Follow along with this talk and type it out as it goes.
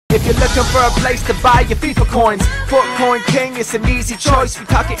If you're looking for a place to buy your FIFA coins, Foot Coin King is an easy choice. We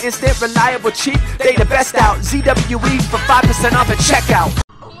talking instant, reliable, cheap, they the best out. ZWE for 5% off at checkout.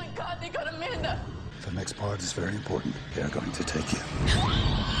 Oh my god, they got Amanda! The next part is very important. They're going to take you.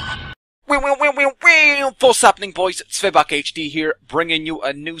 What's happening, boys? Svebak HD here, bringing you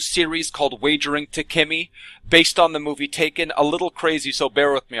a new series called Wagering to Kimmy, based on the movie Taken. A little crazy, so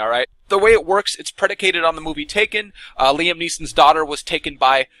bear with me, alright? The way it works, it's predicated on the movie Taken. Liam Neeson's daughter was taken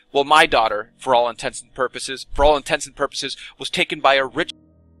by, well, my daughter, for all intents and purposes, was taken by a rich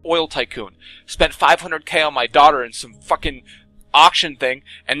oil tycoon. Spent $500K on my daughter in some fucking auction thing,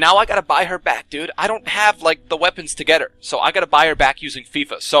 and now I gotta buy her back, dude. I don't have, like, the weapons to get her, so I gotta buy her back using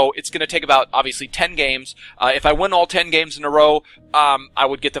FIFA. So it's gonna take about, obviously, 10 games. If I win all 10 games in a row, I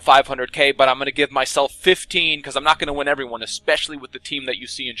would get to 500K, but I'm gonna give myself 15, because I'm not gonna win everyone, especially with the team that you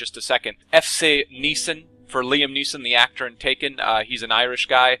see in just a second. FC Neeson, for Liam Neeson, the actor in Taken. He's an Irish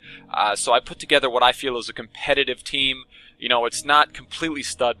guy, so I put together what I feel is a competitive team. You know, it's not completely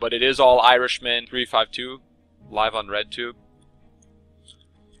stud, but it is all Irishmen. 352, live on RedTube.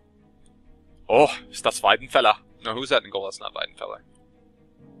 Oh, ist das Weidenfeller? No, who's that in goal? That's not Weidenfeller.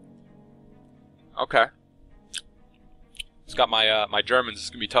 Okay. It's got my my Germans. It's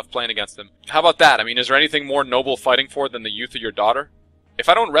gonna be tough playing against them. How about that? I mean, is there anything more noble fighting for than the youth of your daughter? If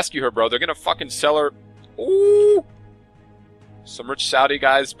I don't rescue her, bro, they're gonna fucking sell her. Ooh! Some rich Saudi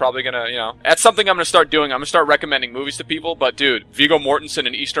guy's probably gonna, you know. That's something I'm gonna start doing. I'm gonna start recommending movies to people. But, dude, Viggo Mortensen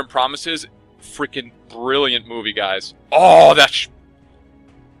in Eastern Promises, freaking brilliant movie, guys. Oh, that's...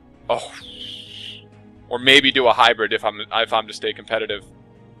 Oh... Or maybe do a hybrid if I'm to stay competitive.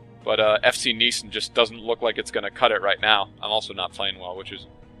 But FC Neeson just doesn't look like it's gonna cut it right now. I'm also not playing well, which is...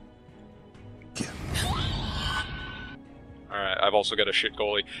 Alright, I've also got a shit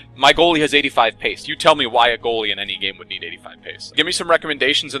goalie. My goalie has 85 pace. You tell me why a goalie in any game would need 85 pace. Give me some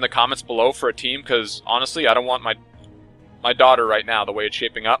recommendations in the comments below for a team, because honestly, I don't want my daughter right now, the way it's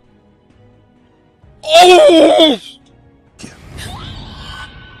shaping up. Oh!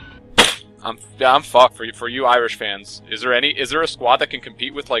 I'm fucked for you Irish fans. Is there a squad that can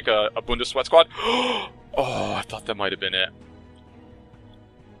compete with like a Bundeswehr squad? Oh, I thought that might have been it.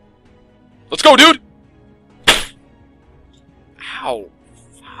 Let's go, dude! Ow.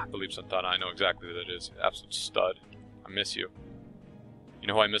 I believe Santana. I know exactly who that is. Absolute stud. I miss you. You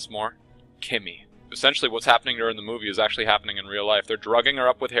know who I miss more? Kimmy. Essentially what's happening during the movie is actually happening in real life. They're drugging her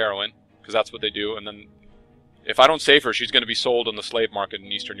up with heroin, because that's what they do, and then if I don't save her, she's going to be sold on the slave market in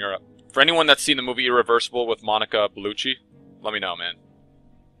Eastern Europe. For anyone that's seen the movie Irreversible with Monica Bellucci, let me know, man.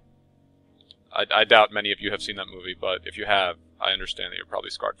 I doubt many of you have seen that movie, but if you have, I understand that you're probably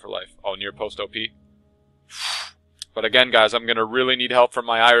scarred for life. Oh, near post-OP? But again, guys, I'm going to really need help from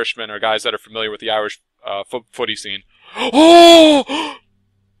my Irishmen or guys that are familiar with the Irish footy scene. Oh!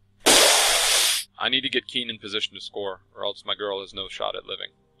 I need to get Keane in position to score, or else my girl has no shot at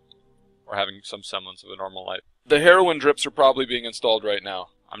living. Or having some semblance of a normal life. The heroin drips are probably being installed right now.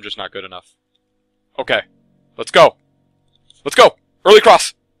 I'm just not good enough. Okay. Let's go. Let's go. Early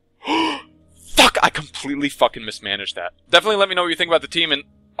cross. Fuck, I completely fucking mismanaged that. Definitely let me know what you think about the team and...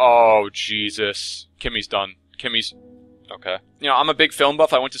 Oh, Jesus. Kimmy's done. Kimmy's... Okay. You know, I'm a big film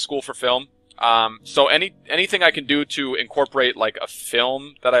buff. I went to school for film. So anything I can do to incorporate, like, a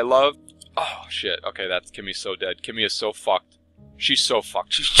film that I love... Oh, shit. Okay, Kimmy's so dead. Kimmy is so fucked. She's so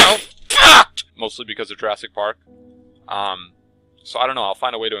fucked. She's so fucked! Mostly because of Jurassic Park. So I don't know, I'll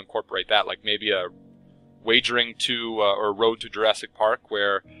find a way to incorporate that, like maybe a wagering to, or road to Jurassic Park,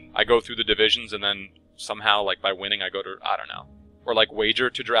 where I go through the divisions and then somehow, like by winning, I go to, I don't know. Or like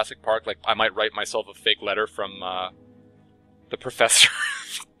wager to Jurassic Park, like I might write myself a fake letter from, the professor.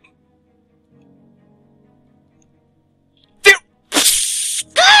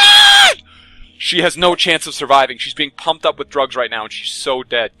 She has no chance of surviving. She's being pumped up with drugs right now and she's so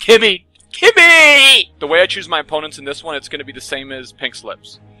dead. Kimmy! Kimmy! The way I choose my opponents in this one, it's going to be the same as Pink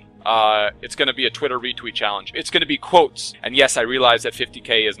Slips. It's going to be a Twitter retweet challenge. It's going to be quotes. And yes, I realize that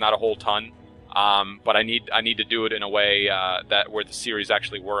 50K is not a whole ton, but I need to do it in a way where the series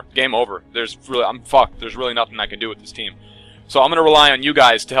actually works. Game over. I'm fucked. There's really nothing I can do with this team. So I'm going to rely on you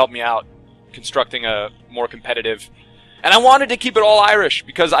guys to help me out constructing a more competitive... And I wanted to keep it all Irish,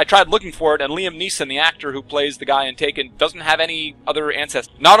 because I tried looking for it, and Liam Neeson, the actor who plays the guy in Taken, doesn't have any other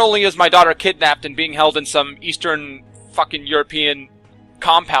ancestors. Not only is my daughter kidnapped and being held in some Eastern fucking European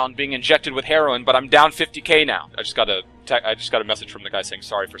compound being injected with heroin, but I'm down 50K now. I just got a message from the guy saying,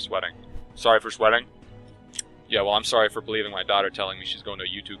 sorry for sweating. Sorry for sweating? Yeah, well, I'm sorry for believing my daughter telling me she's going to a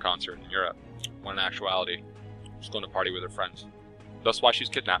U2 concert in Europe, when in actuality, she's going to party with her friends. That's why she's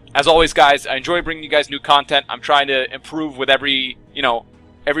kidnapped. As always, guys, I enjoy bringing you guys new content. I'm trying to improve with every,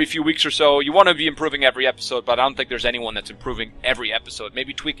 every few weeks or so. You want to be improving every episode, but I don't think there's anyone that's improving every episode.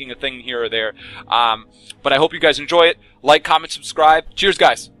 Maybe tweaking a thing here or there. But I hope you guys enjoy it. Like, comment, subscribe. Cheers,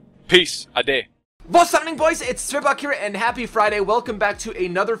 guys. Peace. Ade. What's happening, boys? It's Svibak here, and happy Friday. Welcome back to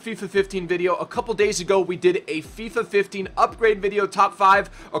another FIFA 15 video. A couple days ago, we did a FIFA 15 upgrade video, top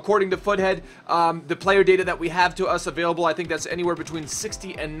 5, according to Foothead. The player data that we have to us available, I think that's anywhere between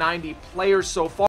 60 and 90 players so far.